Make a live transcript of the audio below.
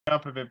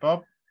Up a bit,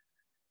 Bob.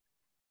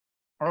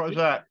 What was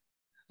that?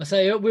 I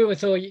say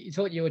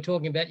thought you were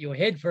talking about your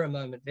head for a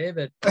moment there,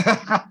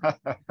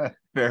 but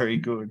very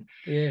good.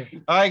 Yeah.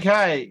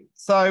 Okay,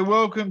 so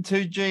welcome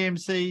to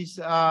GMC's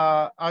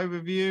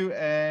overview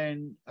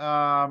and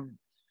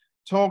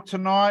talk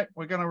tonight.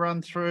 We're going to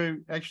run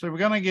through. Actually, we're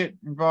going to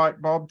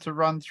invite Bob to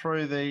run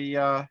through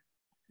the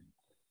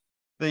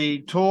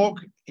talk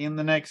in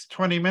the next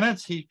 20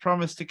 minutes. He's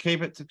promised to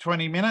keep it to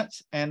 20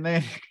 minutes, and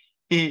then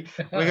we're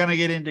going to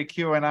get into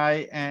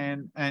Q&A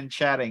and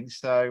chatting.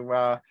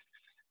 So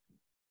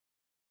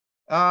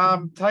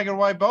take it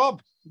away,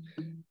 Bob.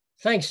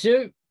 Thanks,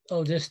 Stu.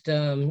 I'll just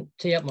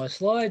tee up my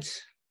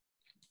slides.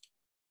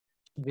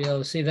 You'll be able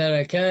to see that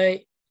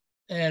okay.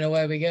 And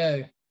away we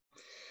go.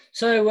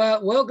 So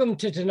welcome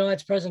to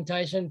tonight's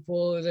presentation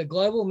for the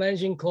Global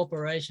Managing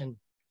Corporation.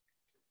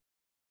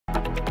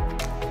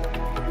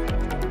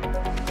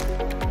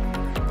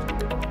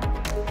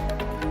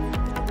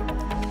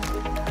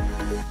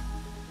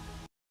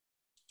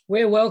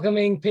 We're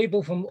welcoming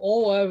people from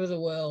all over the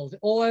world,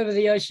 all over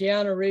the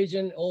Oceania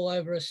region, all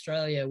over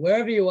Australia.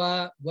 Wherever you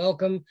are,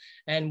 welcome,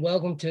 and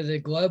welcome to the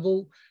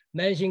Global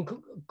Managing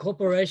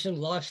Corporation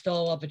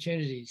Lifestyle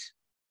Opportunities.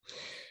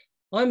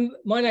 My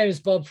name is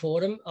Bob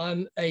Fordham.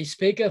 I'm a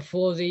speaker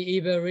for the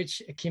Eva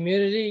Rich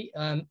community.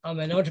 I'm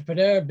an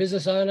entrepreneur,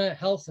 business owner,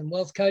 health and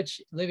wealth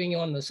coach living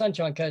on the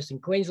Sunshine Coast in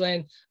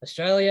Queensland,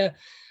 Australia.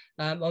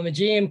 I'm a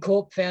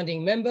GMCorp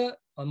founding member.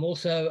 I'm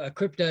also a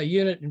crypto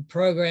unit and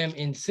program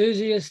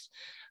enthusiast,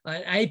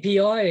 an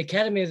API,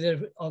 Academy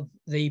of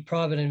the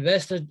Private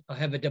Investor. I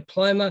have a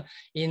diploma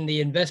in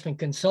the investment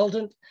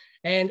consultant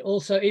and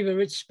also Eva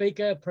Rich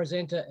speaker,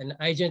 presenter and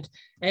agent.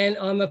 And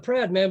I'm a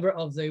proud member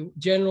of the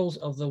Generals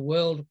of the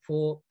World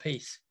for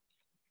Peace.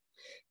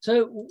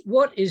 So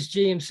what is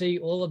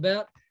GMC all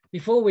about?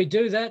 Before we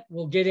do that,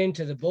 we'll get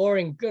into the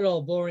good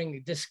old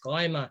boring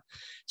disclaimer.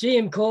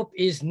 GMCorp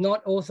is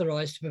not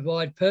authorized to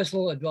provide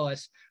personal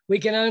advice. We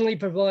can only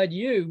provide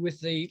you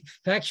with the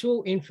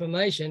factual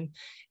information,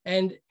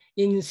 and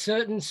in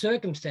certain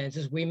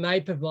circumstances, we may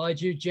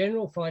provide you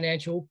general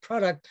financial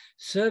product,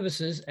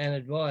 services, and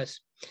advice.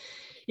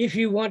 If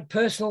you want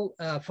personal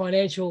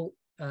financial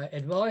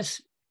advice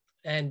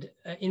and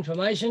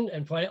information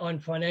on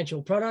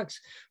financial products,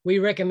 we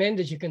recommend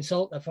that you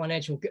consult a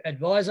financial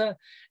advisor,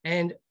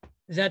 and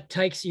that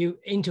takes you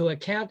into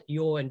account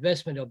your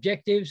investment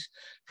objectives,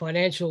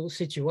 financial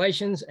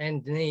situations,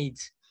 and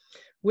needs.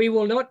 We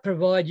will not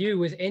provide you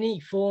with any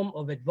form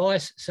of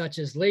advice such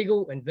as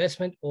legal,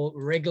 investment, or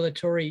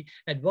regulatory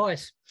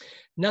advice.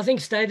 Nothing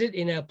stated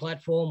in our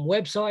platform,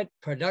 website,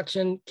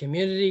 production,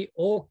 community,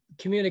 or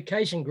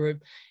communication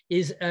group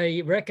is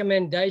a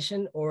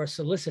recommendation or a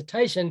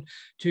solicitation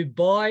to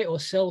buy or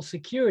sell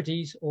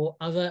securities or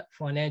other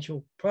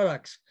financial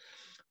products.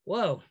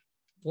 Whoa,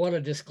 what a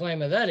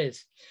disclaimer that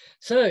is.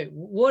 So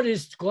what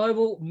is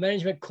Global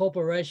Management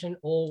Corporation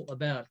all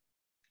about?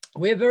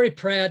 We're very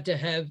proud to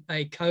have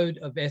a code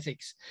of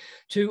ethics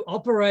to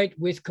operate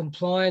with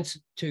compliance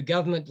to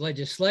government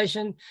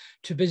legislation,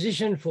 to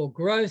position for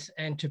growth,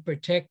 and to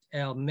protect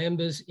our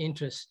members'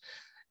 interests.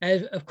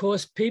 And of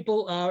course,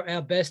 people are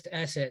our best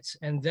assets,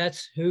 and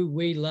that's who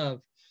we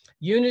love.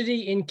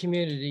 Unity in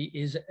community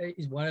is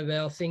one of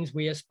our things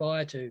we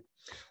aspire to.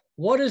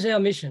 What is our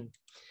mission?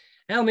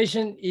 Our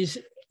mission is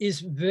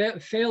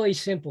fairly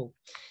simple.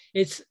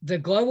 It's the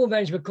Global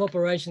Management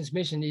Corporation's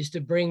mission is to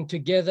bring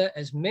together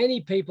as many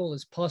people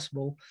as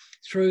possible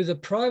through the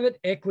private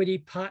equity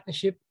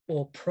partnership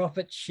or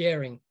profit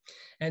sharing.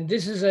 And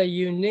this is a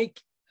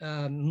unique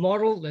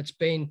model that's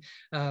been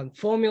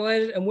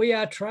formulated, and we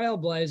are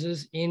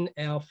trailblazers in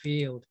our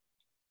field.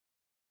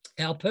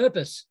 Our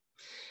purpose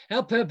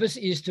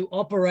is to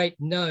operate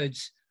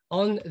nodes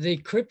on the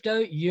crypto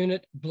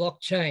unit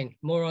blockchain.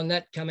 More on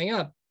that coming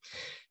up.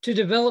 To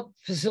develop,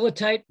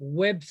 facilitate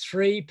Web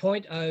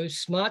 3.0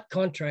 smart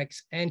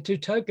contracts and to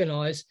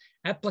tokenize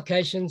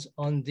applications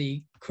on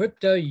the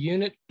crypto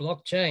unit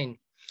blockchain,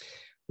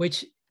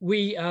 which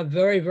we are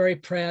very, very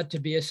proud to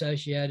be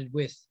associated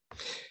with.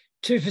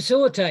 To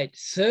facilitate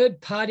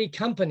third-party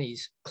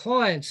companies,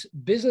 clients,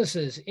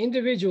 businesses,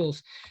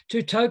 individuals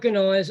to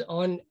tokenize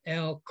on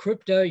our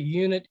crypto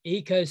unit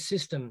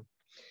ecosystem.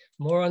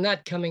 More on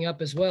that coming up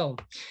as well.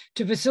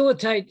 To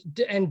facilitate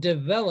and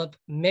develop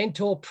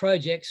mentor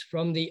projects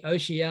from the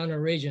Oceania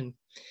region,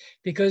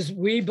 because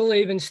we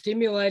believe in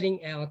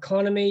stimulating our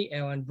economy,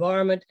 our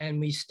environment,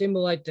 and we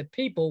stimulate the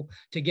people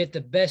to get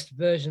the best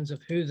versions of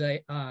who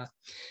they are.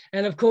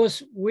 And of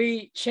course,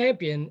 we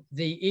champion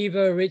the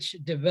Eva Rich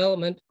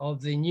development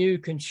of the new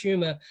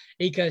consumer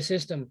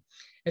ecosystem.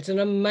 It's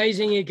an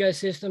amazing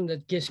ecosystem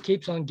that just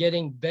keeps on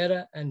getting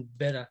better and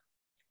better.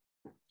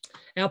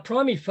 Our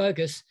primary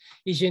focus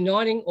is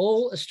uniting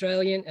all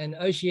Australian and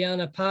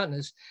Oceania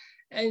partners,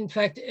 in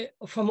fact,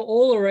 from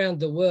all around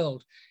the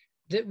world.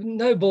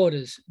 No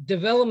borders,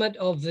 development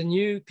of the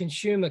new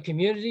consumer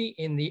community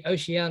in the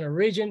Oceania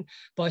region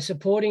by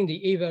supporting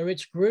the Eva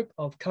Rich group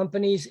of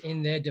companies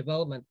in their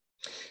development.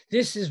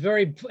 This is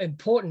very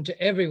important to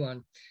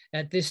everyone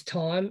at this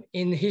time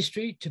in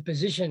history to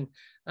position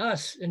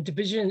us and to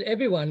position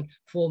everyone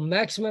for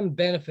maximum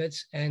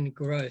benefits and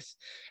growth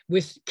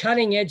with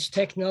cutting edge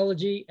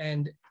technology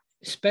and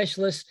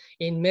specialists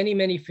in many,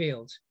 many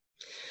fields.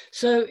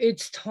 So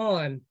it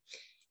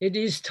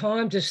is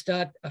time to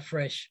start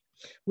afresh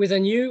with a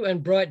new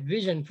and bright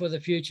vision for the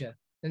future.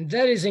 And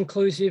that is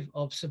inclusive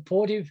of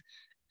supportive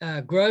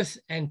growth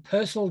and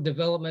personal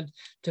development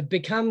to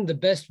become the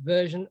best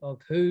version of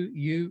who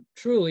you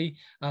truly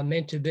are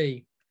meant to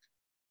be.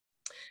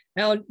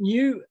 Our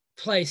new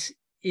place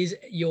is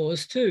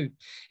yours too.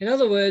 In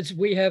other words,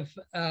 we have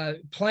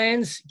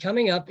plans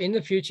coming up in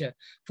the future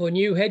for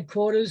new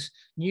headquarters,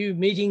 new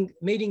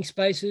meeting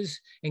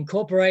spaces,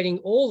 incorporating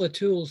all the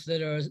tools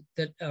that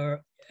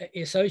are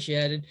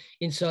associated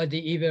inside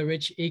the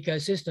EvoRich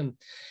ecosystem.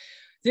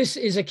 This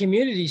is a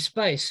community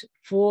space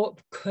for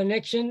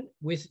connection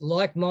with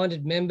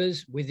like-minded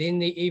members within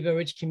the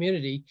EvoRich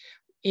community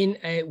in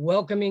a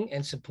welcoming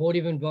and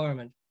supportive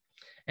environment.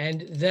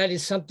 And that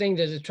is something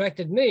that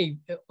attracted me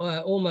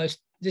almost.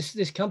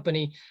 This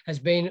company has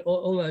been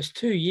almost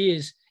 2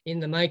 years in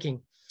the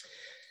making.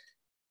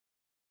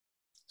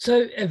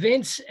 So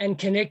events and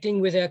connecting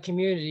with our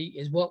community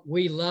is what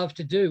we love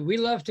to do. We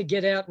love to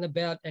get out and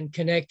about and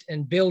connect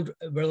and build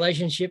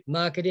relationship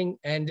marketing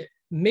and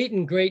meet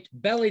and greet,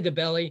 belly to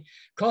belly,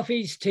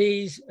 coffees,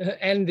 teas,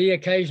 and the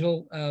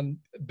occasional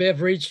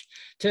beverage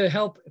to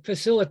help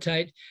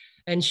facilitate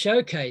and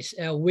showcase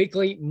our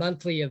weekly,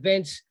 monthly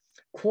events,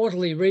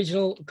 quarterly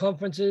regional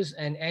conferences,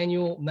 and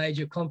annual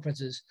major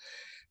conferences.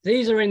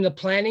 These are in the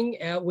planning.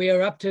 We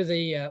are up to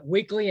the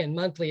weekly and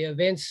monthly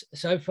events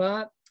so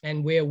far,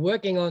 and we're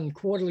working on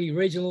quarterly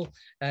regional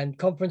and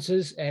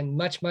conferences and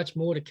much, much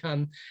more to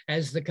come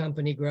as the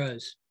company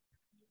grows.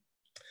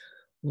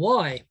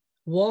 Why?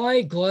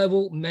 Why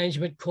Global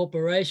Management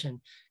Corporation?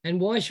 And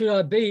why should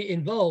I be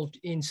involved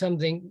in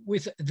something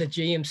with the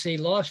GMC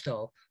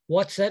lifestyle?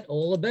 What's that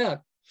all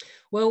about?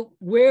 Well,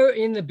 we're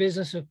in the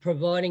business of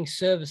providing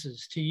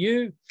services to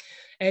you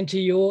and to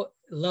your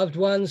loved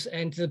ones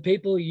and to the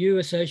people you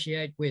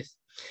associate with.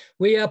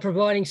 We are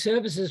providing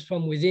services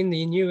from within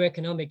the new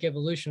economic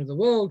evolution of the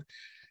world,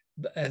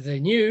 the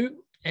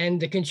new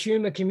and the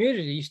consumer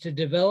communities to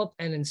develop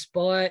and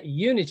inspire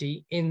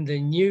unity in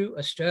the new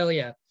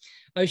Australia,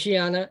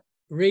 Oceania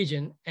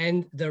region,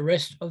 and the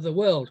rest of the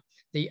world,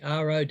 the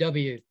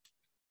ROW.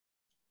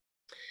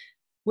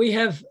 We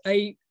have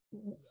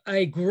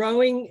a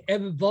growing,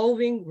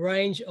 evolving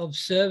range of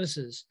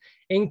services,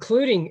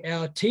 including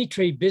our Tea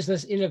Tree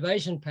Business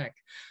Innovation Pack,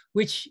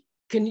 which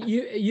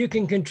you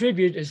can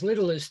contribute as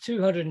little as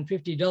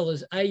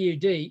 $250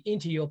 AUD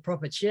into your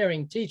profit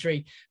sharing Tea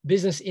Tree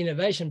Business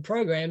Innovation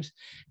programs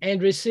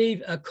and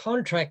receive a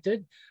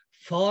contracted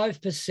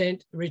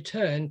 5%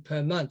 return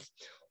per month,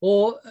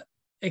 or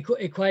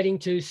equating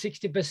to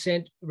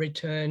 60%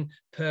 return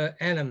per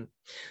annum.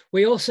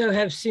 We also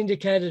have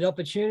syndicated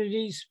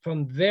opportunities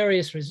from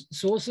various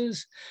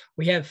sources.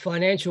 We have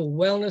financial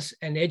wellness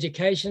and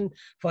education,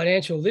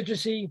 financial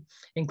literacy,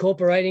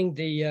 incorporating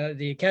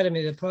the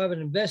Academy of the Private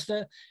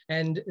Investor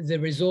and the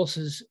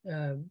resources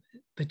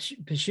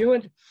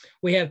pursuant.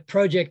 We have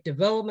project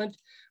development.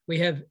 We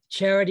have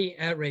charity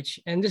outreach.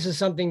 And this is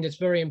something that's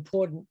very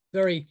important,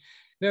 very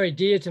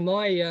dear to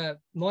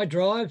my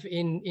drive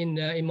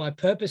in my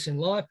purpose in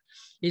life,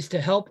 is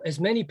to help as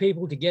many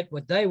people to get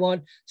what they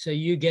want so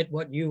you get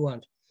what you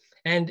want.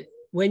 And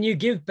when you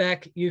give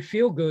back, you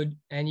feel good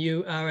and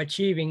you are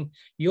achieving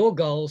your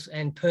goals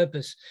and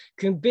purpose,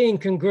 being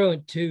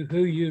congruent to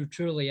who you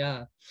truly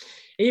are.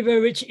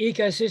 EvoRich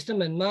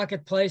ecosystem and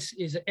marketplace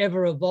is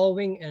ever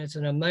evolving, and it's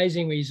an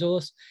amazing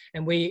resource,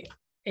 and we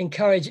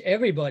encourage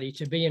everybody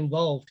to be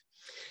involved.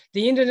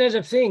 The Internet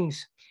of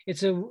Things,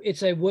 it's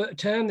a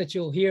term that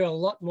you'll hear a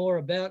lot more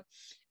about.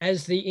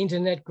 As the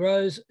internet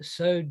grows,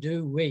 so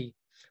do we.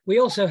 We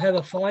also have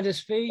a finder's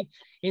fee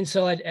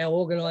inside our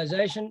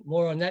organization,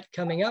 more on that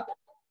coming up.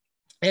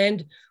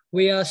 And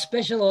we are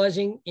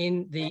specializing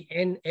in the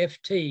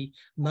NFT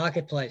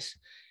marketplace,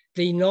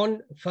 the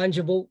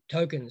non-fungible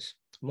tokens.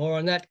 More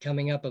on that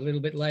coming up a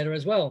little bit later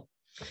as well.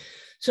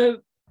 So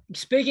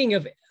speaking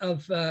of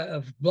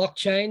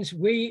blockchains,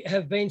 we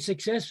have been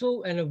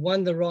successful and have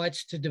won the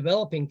rights to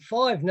developing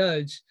 5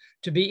 nodes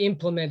to be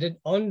implemented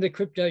on the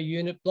crypto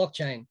unit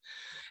blockchain.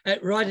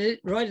 Right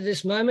at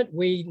this moment,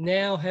 we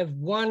now have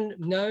 1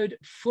 node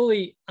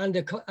fully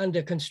under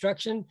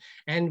construction,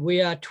 and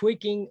we are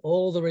tweaking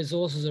all the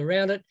resources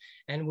around it,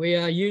 and we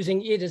are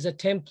using it as a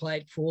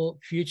template for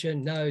future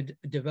node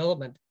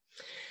development.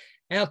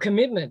 Our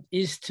commitment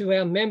is to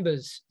our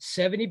members,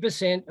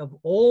 70% of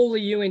all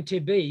the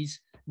UNTBs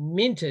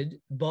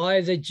minted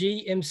by the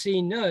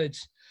GMC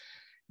nodes,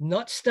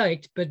 not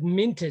staked, but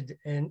minted.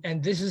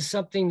 And this is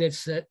something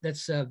that's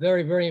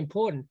very, very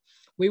important.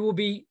 We will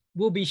be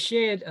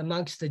shared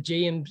amongst the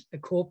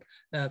GMCorp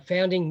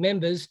founding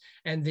members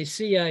and the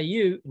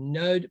CRU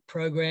node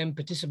program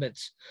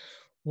participants.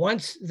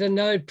 Once the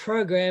node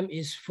program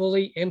is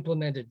fully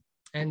implemented,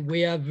 and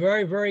we are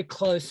very, very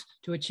close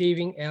to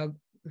achieving our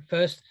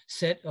first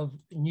set of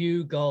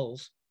new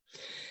goals.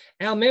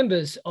 Our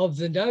members of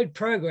the Node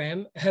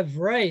program have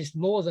raised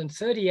more than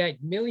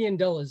 $38 million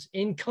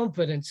in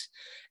confidence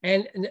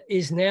and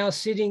is now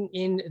sitting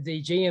in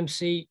the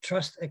GMC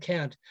Trust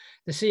account,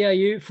 the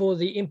CRU, for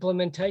the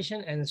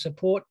implementation and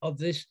support of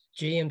this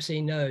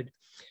GMC node.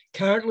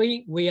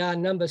 Currently, we are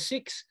number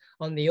 6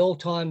 on the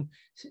all-time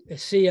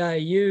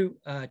CRU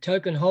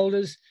token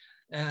holders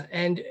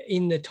and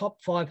in the top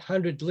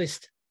 500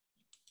 list.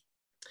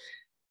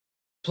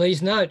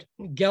 Please note,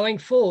 going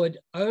forward,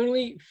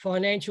 only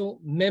financial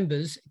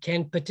members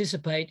can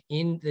participate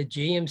in the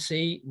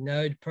GMC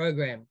node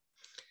program.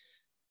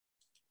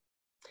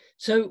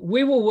 So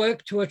we will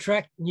work to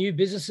attract new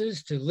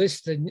businesses to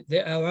list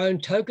our own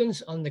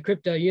tokens on the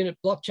crypto unit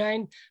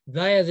blockchain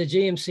via the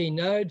GMC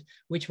node,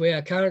 which we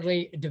are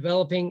currently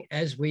developing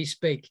as we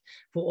speak.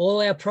 For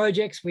all our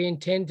projects, we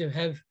intend to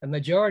have a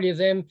majority of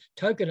them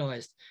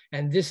tokenized,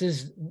 and this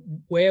is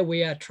where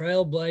we are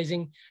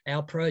trailblazing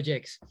our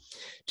projects.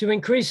 To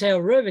increase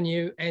our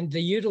revenue and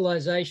the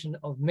utilization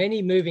of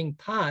many moving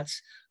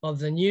parts of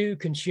the new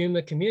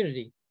consumer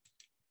community.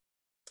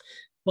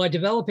 By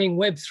developing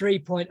Web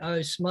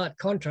 3.0 smart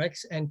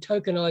contracts and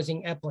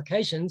tokenizing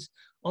applications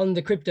on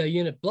the crypto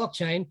unit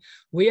blockchain,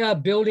 we are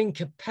building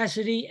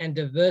capacity and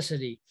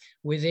diversity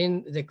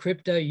within the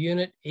crypto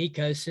unit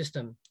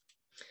ecosystem.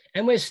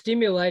 And we're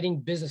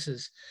stimulating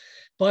businesses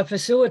by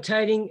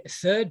facilitating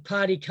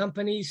third-party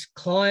companies,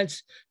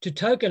 clients to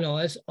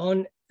tokenize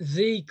on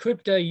the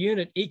crypto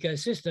unit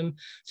ecosystem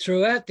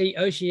throughout the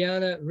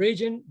Oceania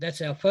region.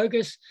 That's our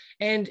focus,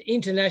 and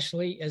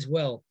internationally as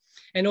well.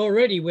 And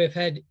already we've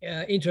had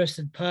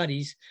interested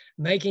parties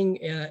making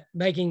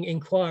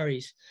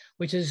inquiries,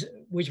 which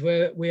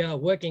we are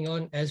working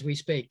on as we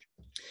speak.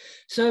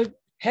 So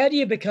how do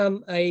you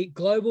become a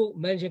global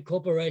management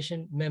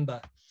corporation member?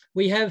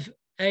 We have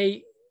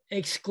a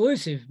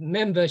exclusive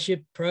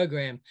membership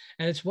program,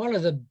 and it's one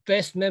of the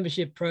best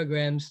membership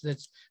programs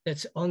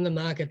that's on the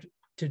market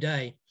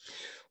today.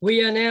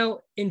 We are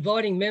now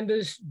inviting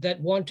members that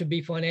want to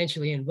be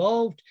financially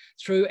involved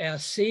through our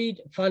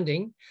seed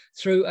funding,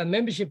 through a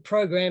membership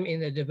program in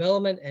the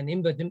development and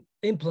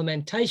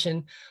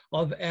implementation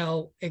of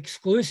our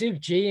exclusive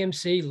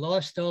GMC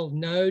lifestyle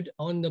node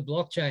on the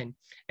blockchain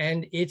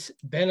and its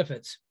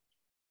benefits.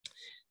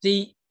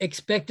 The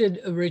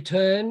expected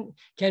return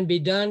can be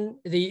done,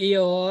 the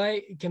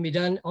EOI can be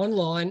done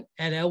online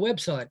at our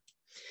website.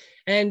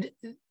 And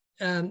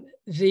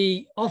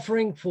the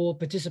offering for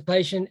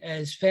participation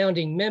as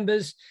founding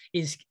members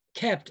is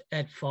capped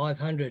at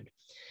 500.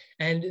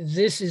 And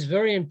this is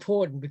very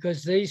important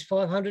because these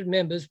 500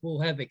 members will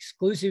have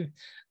exclusive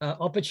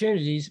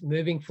opportunities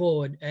moving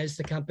forward as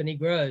the company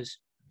grows.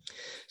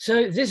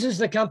 So this is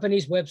the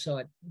company's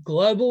website,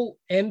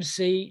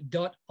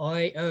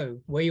 globalmc.io,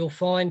 where you'll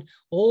find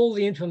all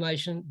the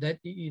information that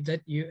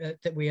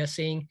we are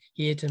seeing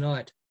here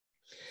tonight.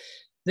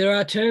 There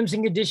are terms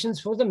and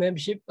conditions for the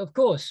membership, of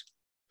course.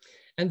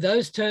 And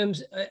those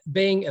terms,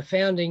 being a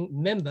founding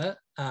member,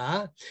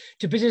 are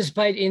to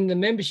participate in the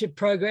membership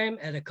program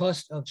at a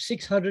cost of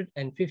 $650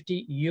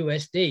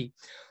 USD,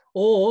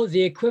 or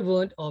the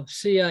equivalent of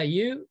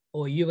CRU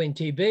or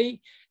UNTB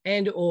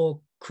and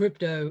or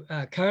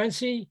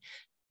cryptocurrency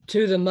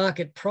to the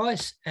market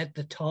price at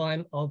the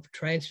time of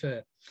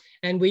transfer.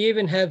 And we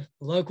even have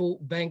local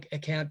bank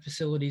account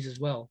facilities as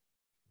well.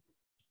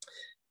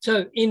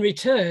 So in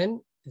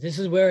return, this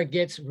is where it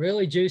gets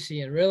really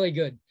juicy and really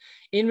good.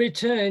 In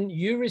return,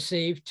 you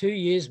receive 2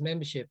 years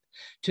membership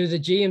to the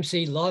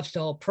GMC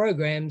lifestyle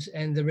programs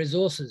and the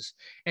resources.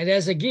 And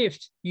as a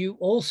gift, you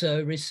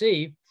also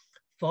receive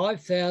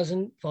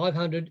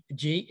 5,500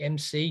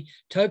 GMC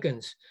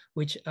tokens,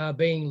 which are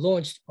being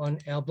launched on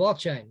our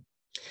blockchain.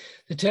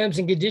 The terms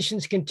and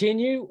conditions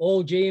continue.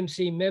 All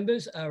GMC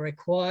members are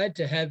required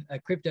to have a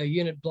crypto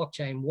unit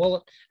blockchain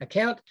wallet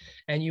account,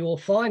 and you will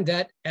find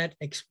that at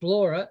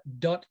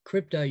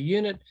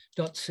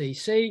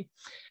explorer.cryptounit.cc,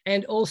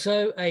 and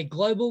also a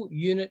global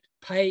unit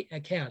pay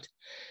account.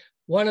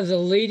 One of the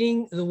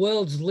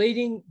world's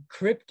leading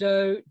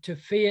crypto to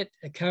fiat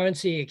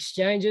currency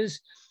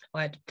exchanges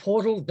at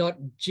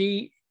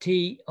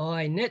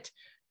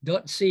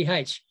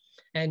portal.gtinet.ch.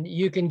 And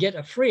you can get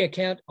a free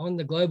account on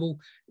the global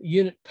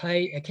unit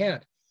pay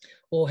account.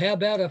 Or how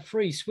about a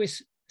free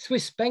Swiss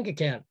bank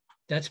account?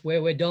 That's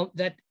where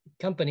that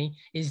company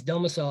is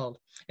domiciled,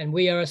 and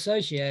we are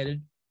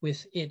associated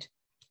with it.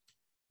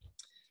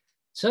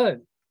 So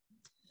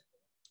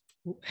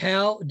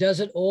how does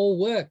it all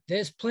work?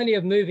 There's plenty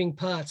of moving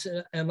parts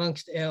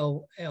amongst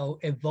our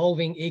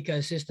evolving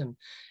ecosystem,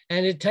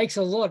 and it takes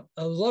a lot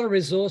of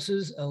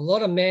resources, a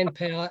lot of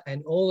manpower,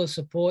 and all the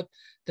support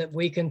that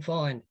we can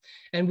find.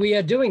 And we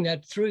are doing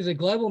that through the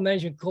Global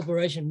Management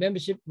Corporation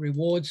Membership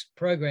Rewards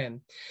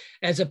Program.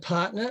 As a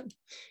partner,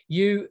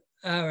 you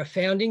are a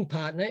founding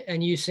partner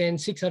and you send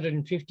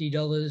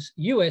 $650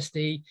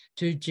 USD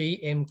to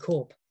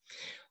GMCorp.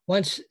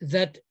 Once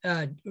that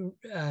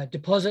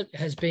deposit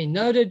has been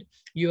noted,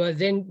 you are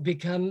then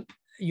become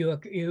you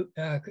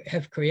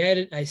have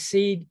created a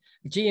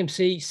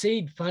GMC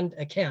seed fund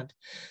account.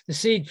 The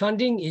seed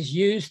funding is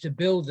used to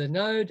build the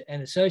node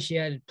and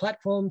associated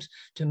platforms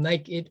to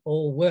make it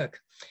all work.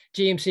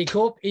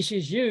 GMCcorp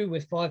issues you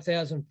with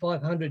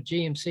 5,500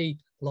 GMC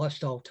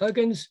lifestyle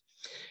tokens.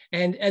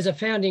 And as a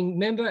founding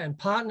member and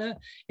partner,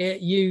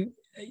 the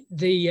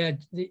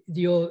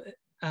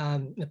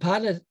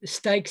partner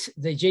stakes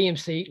the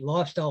GMC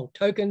lifestyle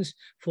tokens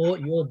for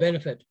your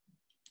benefit.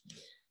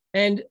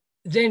 And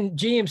then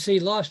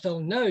GMC Lifestyle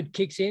Node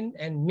kicks in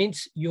and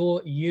mints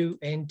your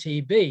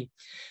UNTB.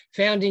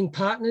 Founding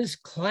partners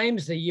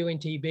claims the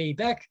UNTB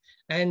back,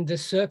 and the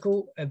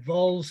circle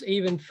evolves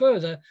even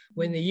further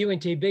when the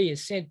UNTB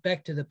is sent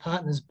back to the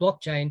partner's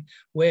blockchain,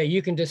 where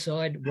you can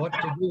decide what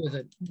to do with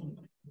it.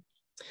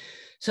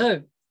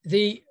 So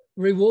the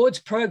rewards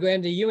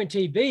program, the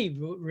UNTB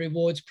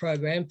rewards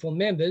program for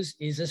members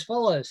is as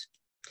follows.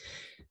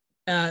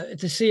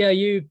 The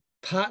CRU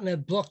partner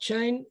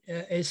blockchain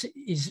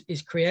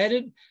is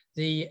created.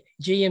 The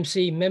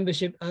GMC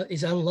membership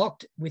is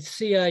unlocked with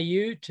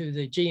CRU to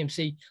the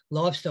GMC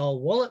lifestyle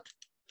wallet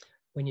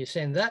when you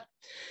send that.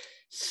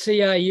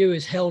 CRU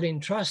is held in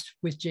trust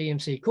with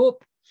GMCcorp,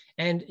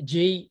 and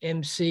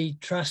GMC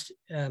trust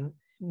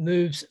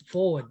moves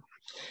forward.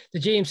 The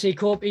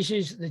GMCcorp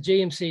issues the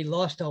GMC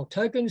lifestyle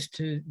tokens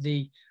to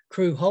the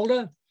crew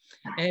holder,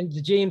 and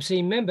the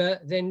GMC member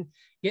then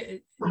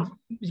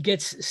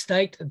gets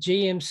staked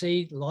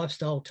GMC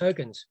lifestyle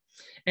tokens.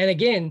 And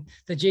again,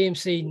 the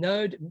GMC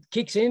node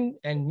kicks in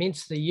and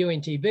mints the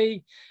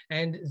UNTB,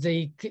 and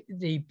the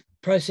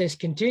process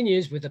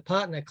continues with the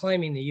partner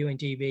claiming the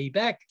UNTB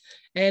back,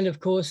 and of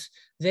course,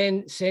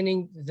 then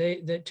sending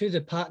to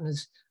the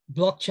partner's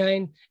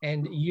blockchain,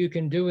 and you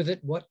can do with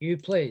it what you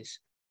please.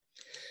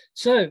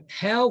 So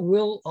how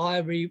will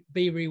I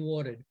be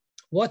rewarded?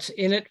 What's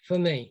in it for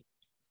me?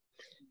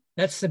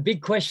 That's the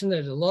big question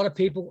that a lot of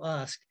people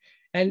ask.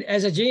 And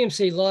as a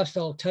GMC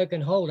lifestyle token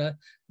holder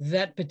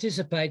that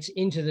participates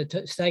into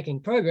the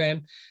staking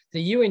program,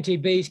 the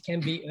UNTBs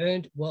can be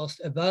earned whilst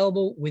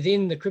available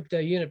within the crypto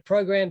unit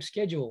program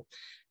schedule.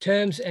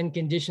 Terms and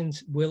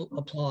conditions will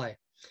apply.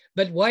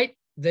 But wait,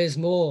 there's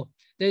more.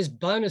 There's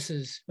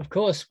bonuses. Of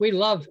course, we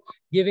love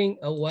giving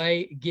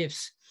away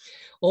gifts.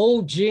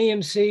 All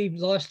GMC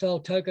lifestyle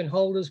token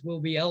holders will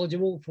be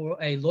eligible for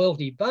a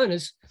loyalty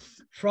bonus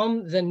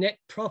from the net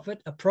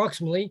profit,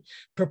 approximately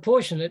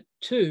proportionate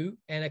to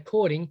and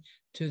according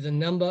to the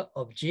number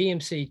of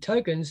GMC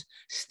tokens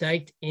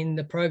staked in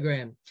the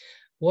program.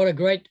 What a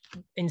great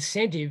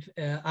incentive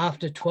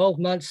after 12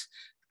 months,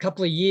 a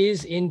couple of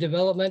years in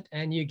development,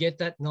 and you get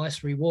that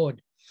nice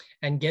reward.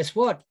 And guess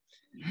what?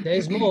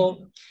 There's more,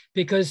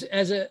 because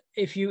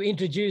if you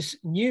introduce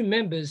new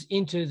members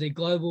into the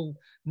Global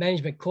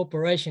Management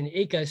Corporation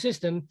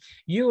ecosystem,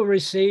 you will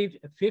receive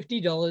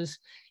 $50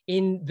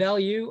 in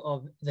value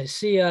of the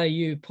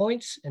CRU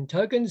points and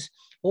tokens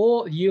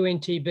or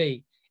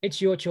UNTB.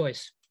 It's your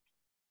choice.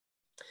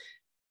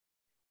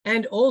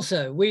 And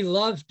also, we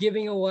love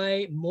giving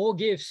away more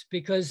gifts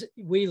because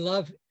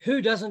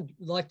who doesn't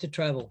like to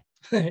travel?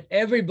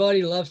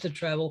 Everybody loves to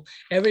travel.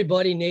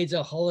 Everybody needs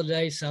a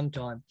holiday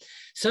sometime.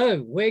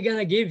 So we're going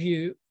to give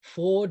you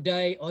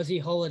 4-day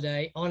Aussie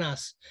holiday on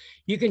us.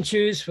 You can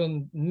choose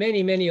from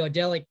many, many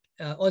idyllic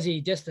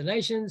Aussie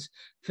destinations,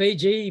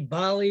 Fiji,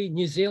 Bali,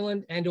 New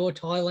Zealand, and or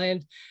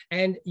Thailand.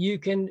 And you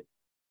can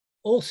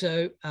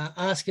also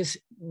ask us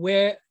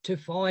where to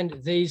find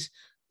these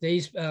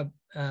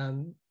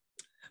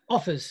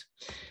offers.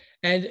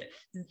 And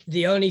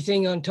the only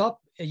thing on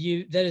top,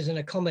 that is an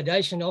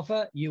accommodation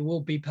offer. You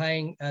will be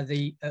paying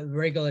the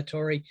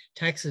regulatory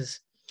taxes.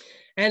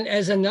 And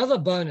as another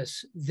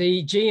bonus,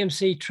 the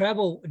GMC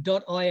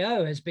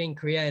Travel.io has been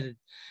created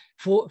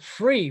for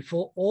free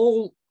for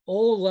all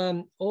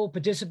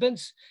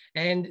participants,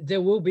 and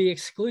there will be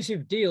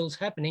exclusive deals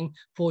happening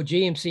for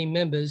GMC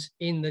members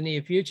in the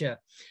near future.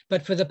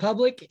 But for the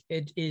public,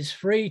 it is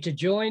free to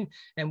join,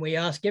 and we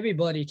ask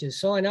everybody to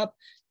sign up,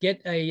 get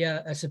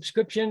a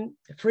subscription,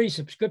 a free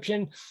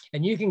subscription,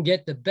 and you can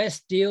get the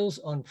best deals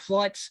on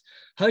flights,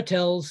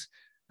 hotels,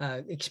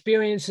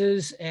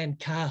 experiences, and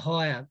car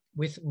hire,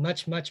 with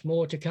much, much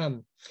more to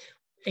come,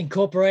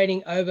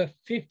 incorporating over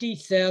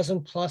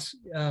 50,000 plus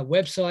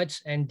websites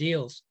and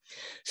deals.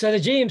 So the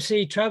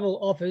GMC Travel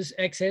offers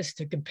access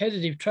to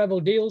competitive travel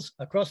deals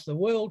across the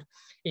world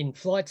in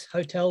flights,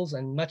 hotels,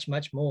 and much,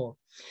 much more.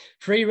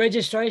 Free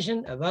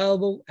registration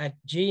available at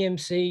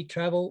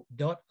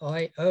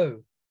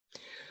gmctravel.io.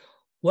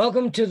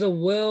 Welcome to the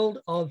world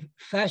of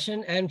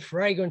fashion and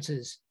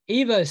fragrances.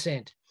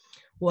 EvoScent.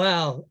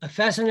 Wow, a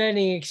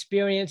fascinating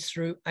experience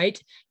through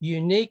 8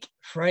 unique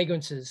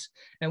fragrances,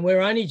 and we're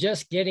only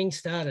just getting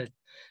started.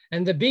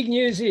 And the big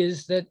news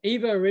is that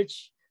EvoRich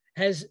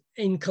has,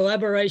 in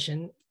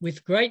collaboration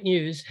with great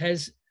news,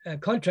 has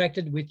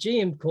contracted with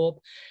GMCorp,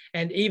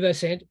 and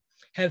EvoScent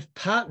have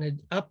partnered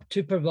up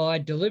to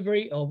provide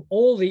delivery of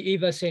all the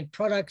EvoScent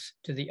products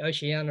to the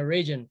Oceania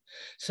region.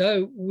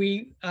 So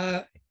we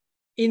are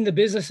in the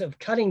business of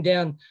cutting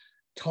down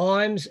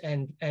times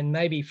and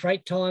maybe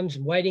freight times,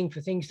 waiting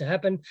for things to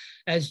happen.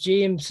 As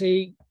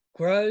GMC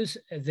grows,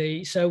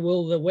 so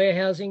will the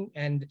warehousing,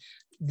 and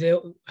they're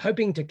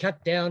hoping to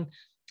cut down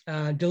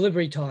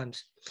delivery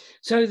times.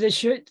 So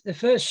the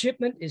first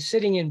shipment is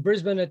sitting in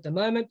Brisbane at the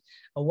moment,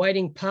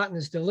 awaiting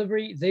partners'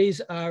 delivery. These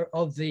are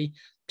of the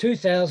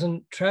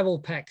 2,000 travel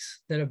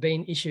packs that have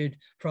been issued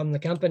from the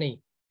company.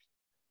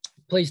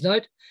 Please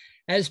note,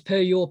 as per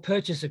your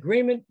purchase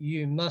agreement,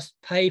 you must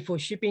pay for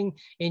shipping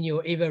in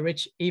your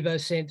EvoRich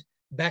EvoCent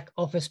back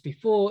office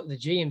before the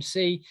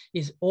GMC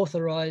is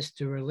authorized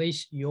to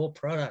release your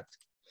product.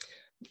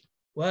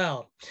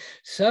 Wow.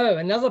 So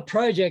another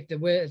project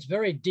where it's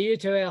very dear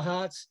to our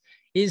hearts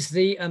is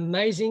the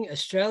amazing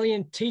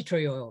Australian tea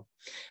tree oil.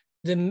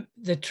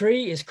 The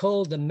tree is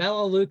called the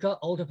Melaleuca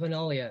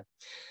alterifolium,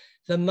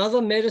 the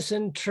mother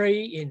medicine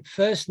tree in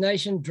First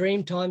Nation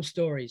Dreamtime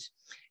stories.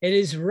 It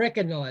is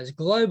recognized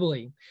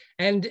globally,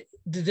 and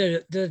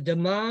the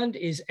demand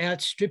is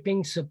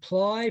outstripping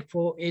supply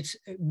for its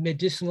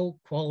medicinal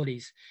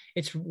qualities.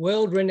 It's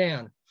world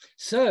renowned.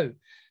 So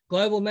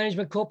Global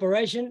Management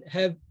Corporation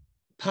have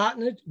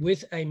partnered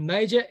with a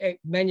major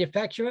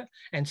manufacturer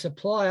and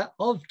supplier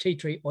of tea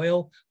tree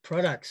oil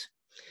products.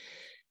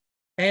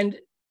 And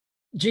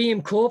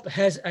GMCorp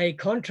has a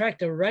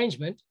contract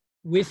arrangement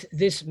with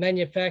this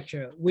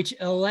manufacturer, which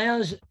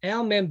allows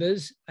our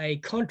members a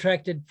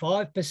contracted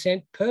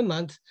 5% per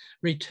month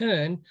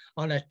return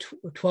on a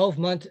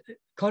 12-month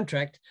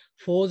contract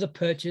for the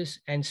purchase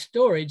and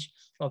storage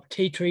of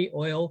tea tree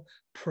oil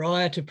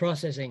prior to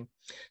processing.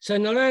 So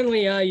not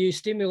only are you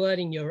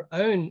stimulating your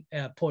own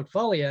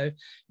portfolio,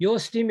 you're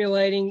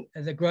stimulating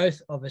the growth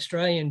of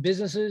Australian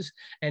businesses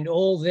and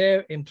all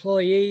their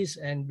employees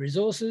and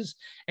resources,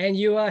 and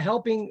you are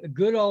helping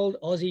good old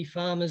Aussie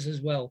farmers as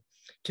well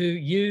to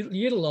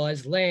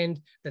utilize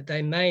land that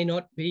they may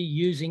not be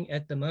using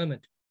at the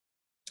moment.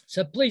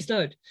 So please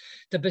note,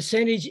 the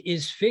percentage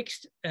is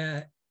fixed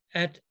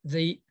at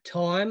the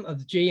time of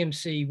the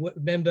GMC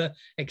member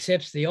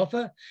accepts the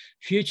offer.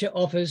 Future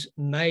offers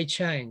may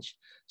change.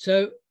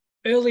 So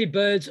early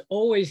birds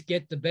always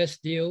get the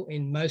best deal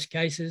in most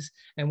cases,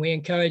 and we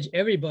encourage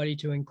everybody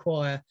to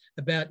inquire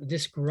about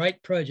this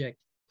great project.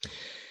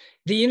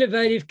 The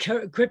innovative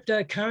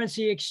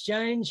cryptocurrency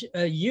exchange,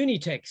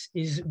 Unitex,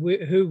 is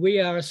who we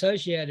are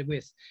associated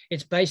with.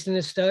 It's based in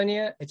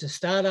Estonia. It's a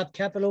startup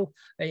capital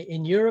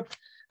in Europe,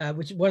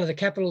 which is one of the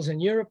capitals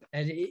in Europe,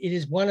 and it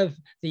is one of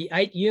the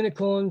 8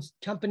 unicorns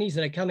companies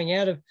that are coming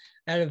out of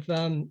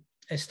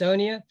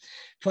Estonia.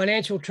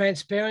 Financial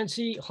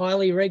transparency,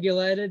 highly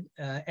regulated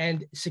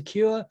and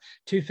secure,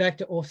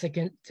 two-factor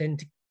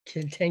authentication.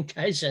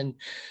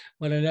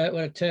 What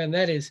a term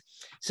that is.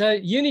 So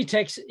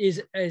Unitex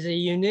is a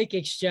unique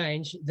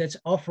exchange that's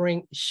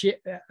offering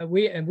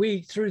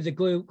we through the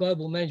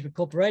Global Management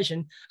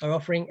Corporation are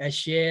offering a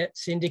share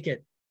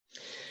syndicate.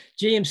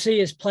 GMC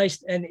has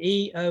placed an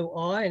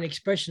EOI, an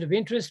expression of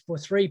interest, for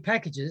 3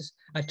 packages,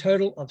 a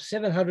total of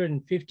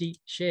 750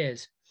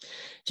 shares.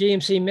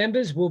 GMC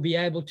members will be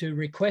able to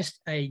request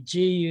a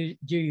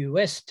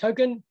GUS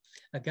token,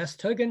 a GUS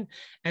token,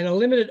 and a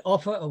limited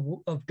offer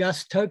of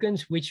GUS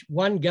tokens, which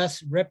 1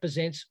 GUS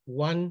represents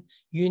 1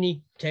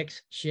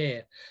 Unitex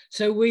share.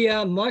 So we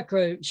are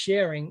micro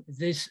sharing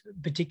this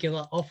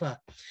particular offer.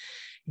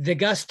 The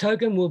GUS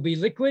token will be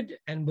liquid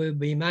and will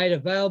be made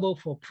available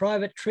for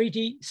private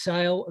treaty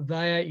sale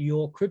via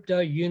your crypto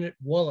unit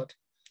wallet.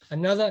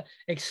 Another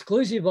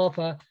exclusive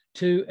offer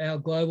to our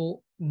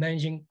Global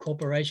Managing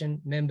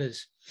Corporation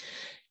members.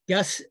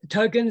 GUS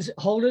tokens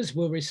holders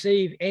will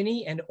receive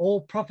any and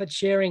all profit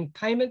sharing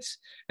payments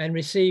and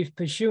receive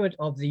pursuant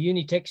of the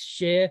Unitex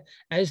share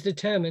as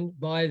determined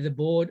by the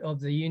board of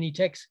the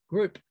Unitex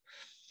group,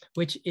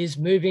 which is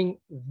moving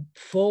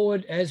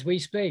forward as we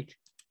speak.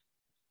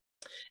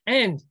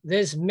 And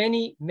there's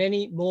many,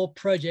 many more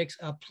projects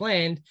are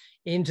planned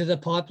into the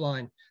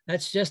pipeline.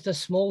 That's just a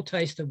small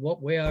taste of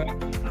what we are.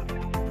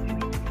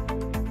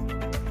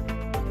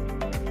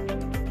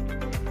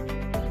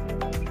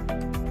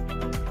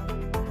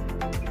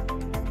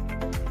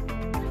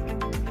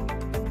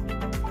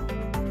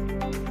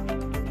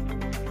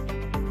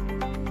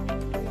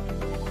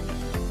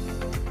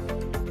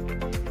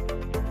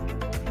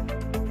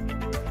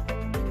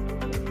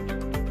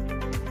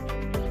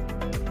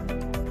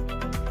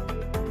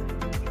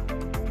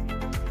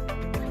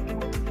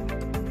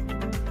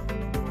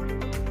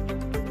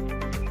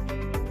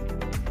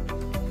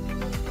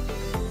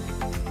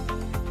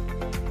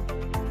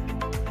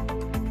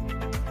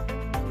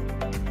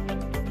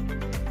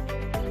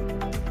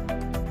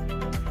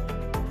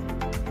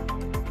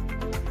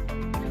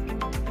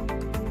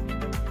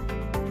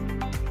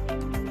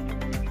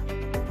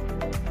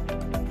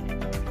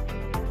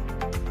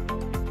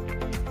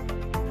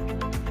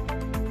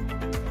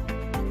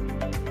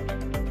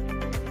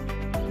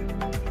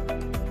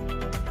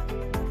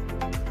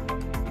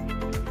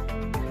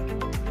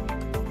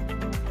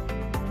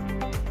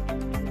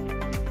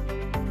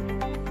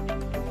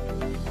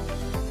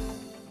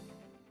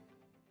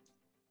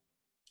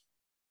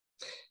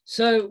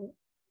 So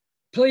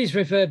please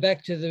refer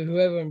back to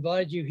whoever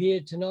invited you here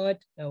tonight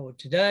or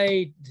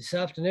today, this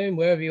afternoon,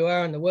 wherever you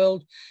are in the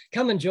world.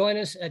 Come and join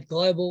us at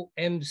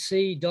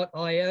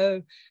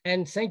globalmc.io,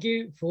 and thank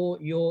you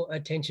for your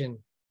attention.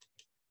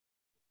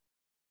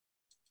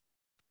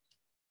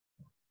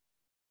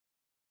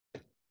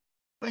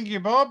 Thank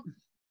you, Bob.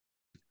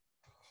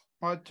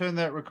 Might turn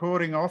that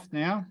recording off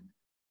now.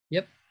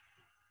 Yep.